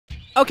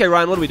Okay,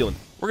 Ryan, what are we doing?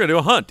 We're going to do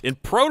a hunt in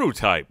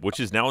Prototype, which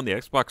is now on the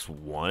Xbox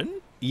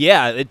One.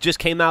 Yeah, it just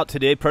came out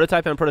today.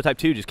 Prototype and Prototype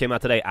 2 just came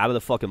out today out of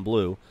the fucking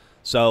blue.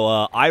 So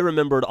I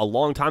remembered a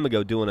long time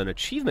ago doing an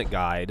achievement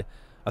guide,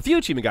 a few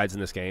achievement guides in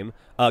this game.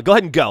 Go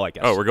ahead and go, I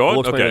guess. Oh, we're going?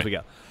 We'll explain Okay. as we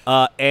go.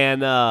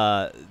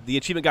 The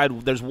achievement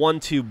guide, there's one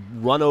to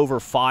run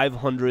over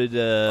 500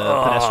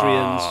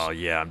 pedestrians. Oh,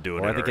 yeah, I'm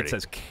doing Or it I think already. it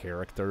says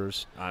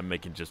characters. I'm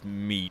making just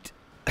meat.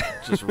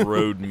 Just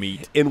road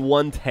meat. In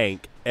one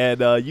tank.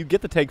 And you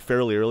get the tank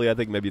fairly early. I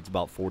think maybe it's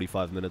about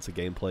 45 minutes of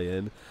gameplay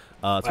in.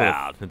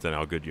 Wow, depends on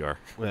how good you are.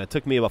 It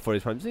took me about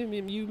 45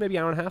 minutes. You maybe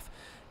an hour and a half.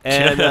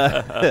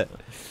 And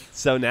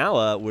so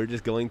now we're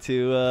just going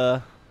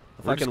to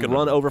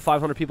run over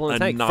 500 people in a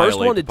tank. First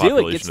one to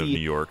do it gets the New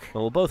York.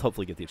 Well, we'll both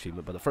hopefully get the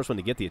achievement, but the first one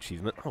to get the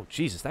achievement. Oh,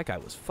 Jesus, that guy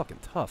was fucking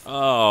tough.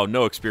 Oh,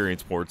 no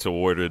experience points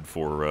awarded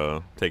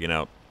for taking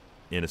out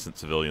innocent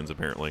civilians,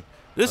 apparently.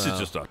 This is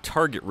just a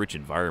target-rich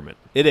environment.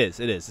 It is.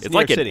 It is. It's New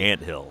like York an City.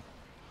 anthill.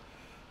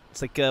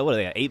 It's like, what are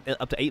they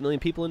at? Up to 8 million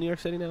people in New York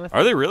City now, I think?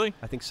 Are they really?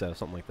 I think so,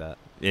 something like that.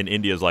 And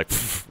India's like,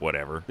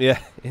 whatever. Yeah,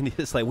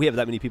 India's like, we have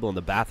that many people in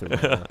the bathroom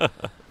right now.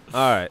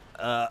 All right.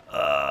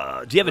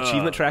 Do you have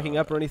achievement tracking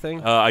up or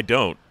anything? I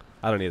don't.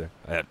 I don't either.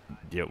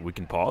 Yeah, we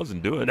can pause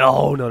and do it.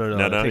 No. It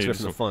takes you away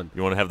from the fun.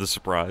 You want to have the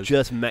surprise?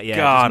 Just God, just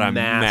I'm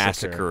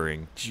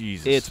massacring.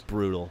 Jesus. It's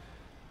brutal.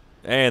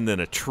 And then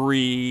a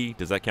tree.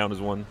 Does that count as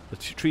one? The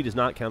tree does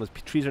not count as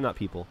trees are not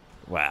people.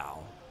 Wow.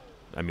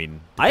 I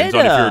mean, I depends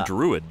had, on if you're a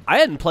druid. I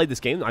hadn't played this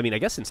game. I mean, I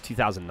guess since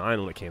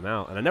 2009 when it came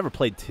out, and I never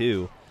played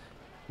 2.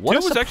 What 2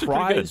 a was actually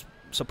pretty good.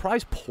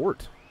 surprise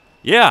port.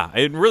 Yeah,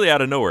 and really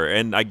out of nowhere.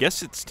 And I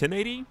guess it's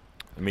 1080.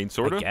 I mean,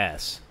 sort of. I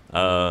guess.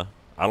 I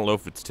don't know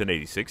if it's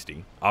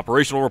 1080-60.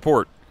 Operational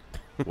report.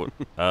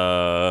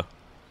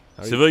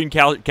 Civilian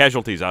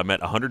casualties. I'm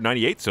at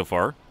 198 so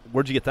far.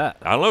 Where'd you get that?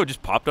 I don't know. It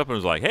just popped up and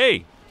was like,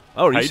 "Hey,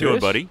 Oh, are how you you serious? doing,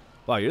 buddy?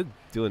 Wow, you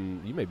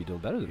may be doing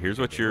better than me. Here's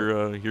what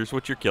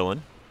you're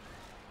killing."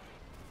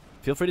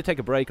 Feel free to take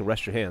a break and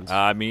rest your hands.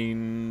 I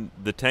mean,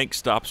 the tank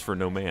stops for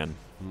no man.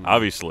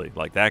 Obviously,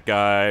 like that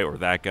guy or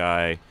that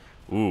guy.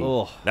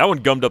 Ooh, that one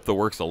gummed up the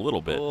works a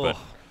little bit. But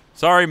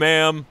sorry,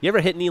 ma'am. You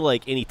ever hit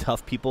any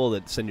tough people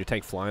that send your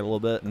tank flying a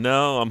little bit?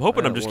 No, I'm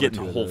hoping I'm just one or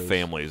getting two of whole those.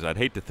 families. I'd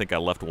hate to think I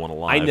left one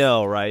alive. I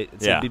know, right?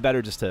 Yeah. It'd be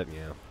better just to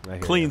I hear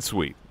Clean ya.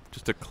 sweep.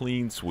 Just a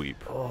clean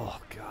sweep. Oh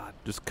God.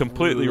 Just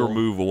completely Brutal.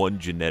 remove one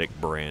genetic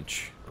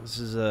branch. This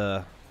is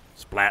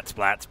Splat,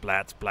 splat,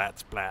 splat, splat,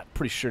 splat.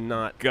 pretty sure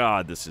not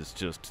God, this is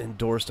just...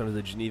 endorsed under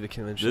the Geneva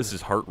Convention. This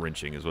is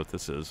heart-wrenching is what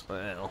this is.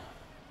 Well,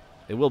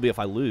 it will be if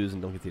I lose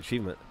and don't get the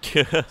achievement.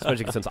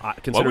 Especially since Why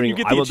wouldn't considering you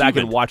get I the went back and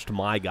achievement? watched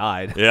my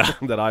guide Yeah.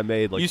 that I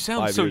made like You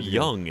sound 5 so years ago.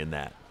 young in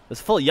that.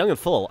 It's young and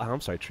full. Oh,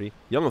 I'm sorry, Tree.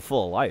 Young and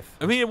full of life.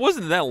 I mean, it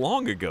wasn't that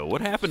long ago.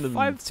 What happened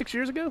in... 6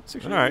 years ago?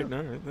 6 years All right, ago?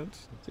 all right.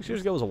 That's 6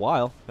 years ago was a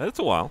while. a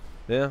while.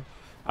 Yeah.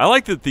 I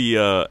like that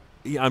the...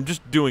 I'm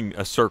just doing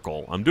a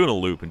circle. I'm doing a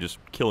loop and just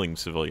killing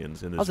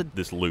civilians in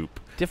this loop.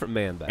 Different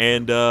man back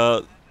And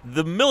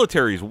the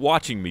military is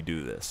watching me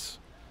do this.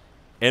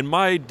 And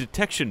my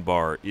detection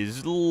bar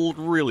is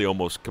really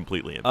almost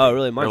completely empty. Oh,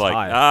 really? Mine's They're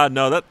high. like,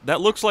 no, that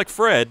looks like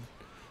Fred. I'm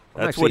That's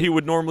what actually he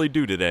would normally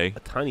do today.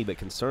 a tiny bit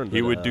concerned. He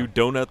that, would do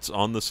donuts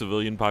on the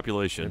civilian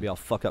population. Maybe I'll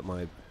fuck up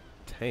my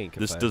tank.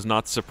 This if does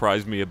not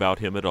surprise me about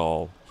him at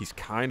all. He's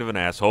kind of an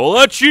asshole.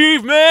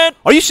 Achievement!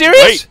 Are you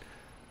serious? Wait,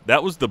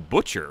 that was the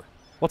butcher.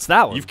 What's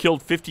that one? You've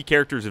killed 50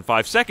 characters in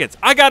 5 seconds.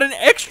 I got an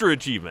extra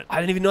achievement. I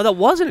didn't even know that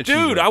was an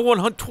achievement. Dude, I won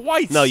hunt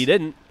twice. No, you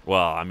didn't.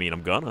 Well, I mean,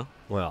 I'm gonna.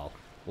 Well,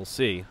 we'll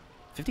see.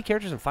 50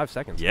 characters in 5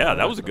 seconds. Yeah,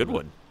 that was a good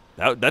one.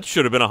 That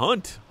should have been a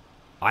hunt.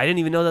 I didn't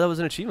even know that was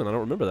an achievement. I don't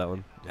remember that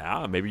one.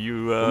 Yeah, maybe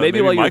you. Well,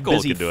 maybe while Michael you're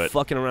busy can do it.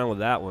 fucking around with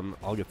that one,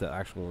 I'll get the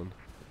actual one.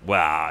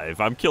 Wow, if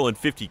I'm killing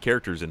 50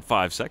 characters in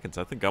 5 seconds,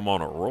 I think I'm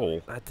on a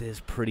roll. That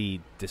is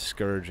pretty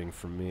discouraging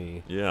for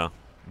me. Yeah.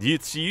 Do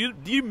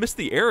you miss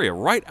the area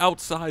right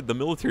outside the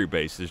military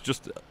base? Is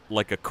just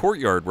like a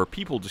courtyard where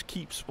people just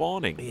keep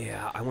spawning.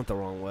 Yeah, I went the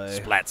wrong way.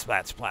 Splat,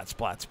 splat, splat,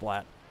 splat,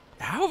 splat.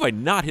 How have I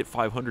not hit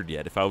 500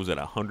 yet if I was at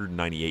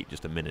 198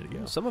 just a minute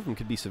ago? Some of them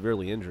could be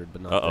severely injured,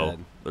 but not dead.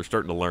 They're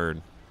starting to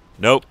learn.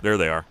 Nope, there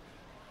they are.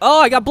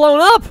 Oh, I got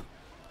blown up!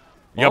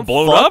 You got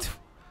blown up?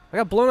 I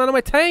got blown out of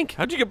my tank.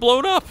 How'd you get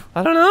blown up?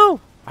 I don't know.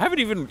 I haven't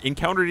even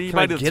encountered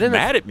anybody get that's in it?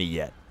 mad at me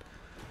yet.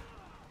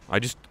 I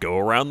just go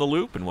around the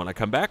loop, and when I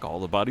come back, all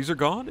the bodies are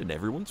gone, and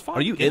everyone's fine.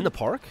 Are you in the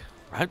park?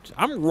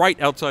 I'm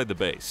right outside the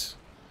base.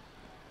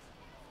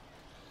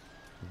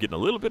 I'm getting a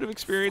little bit of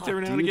experience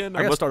every now and again.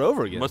 I gotta start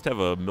over again. Must have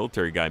a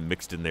military guy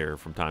mixed in there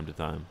from time to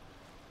time.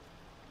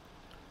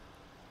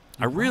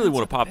 I really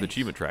want to pop the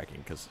achievement tracking,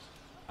 because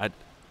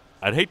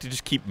I'd hate to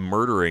just keep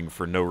murdering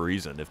for no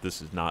reason if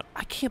this is not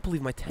I can't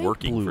believe my tank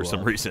working blew for some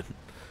up. reason.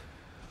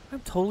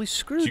 I'm totally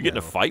screwed. Did you get in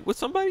a now. fight with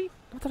somebody?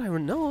 Not that I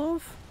would know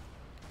of.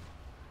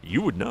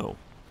 You would know.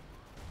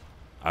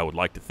 I would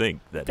like to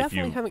think that Definitely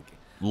if you haven't.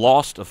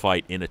 lost a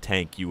fight in a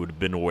tank, you would have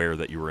been aware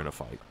that you were in a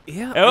fight.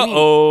 Yeah.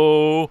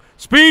 Uh-oh.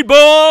 Speed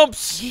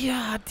bumps!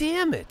 Yeah,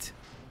 damn it.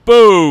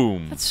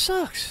 Boom! That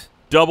sucks.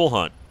 Double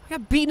hunt. I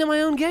got beaten in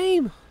my own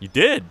game. You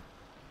did.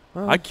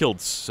 I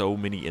killed so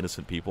many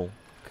innocent people.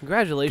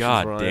 Congratulations,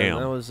 God Ryan. damn.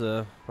 That was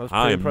pretty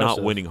I am impressive.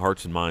 not winning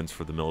hearts and minds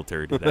for the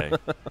military today.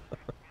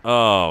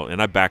 Oh,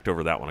 and I backed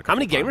over that one a couple How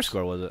many gamer times.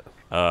 score was it?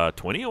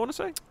 20, I want to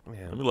say.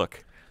 Man. Let me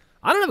look.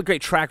 I don't have a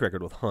great track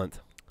record with Hunt.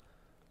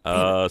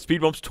 Speed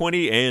bump's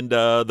 20, and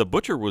the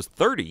Butcher was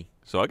 30.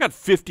 So I got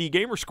 50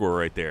 gamer score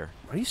right there.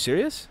 Are you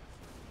serious?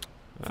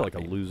 I feel like a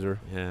loser.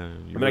 Yeah. I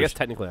mean, I guess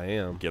technically I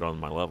am. Get on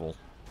my level.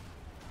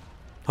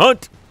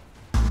 Hunt!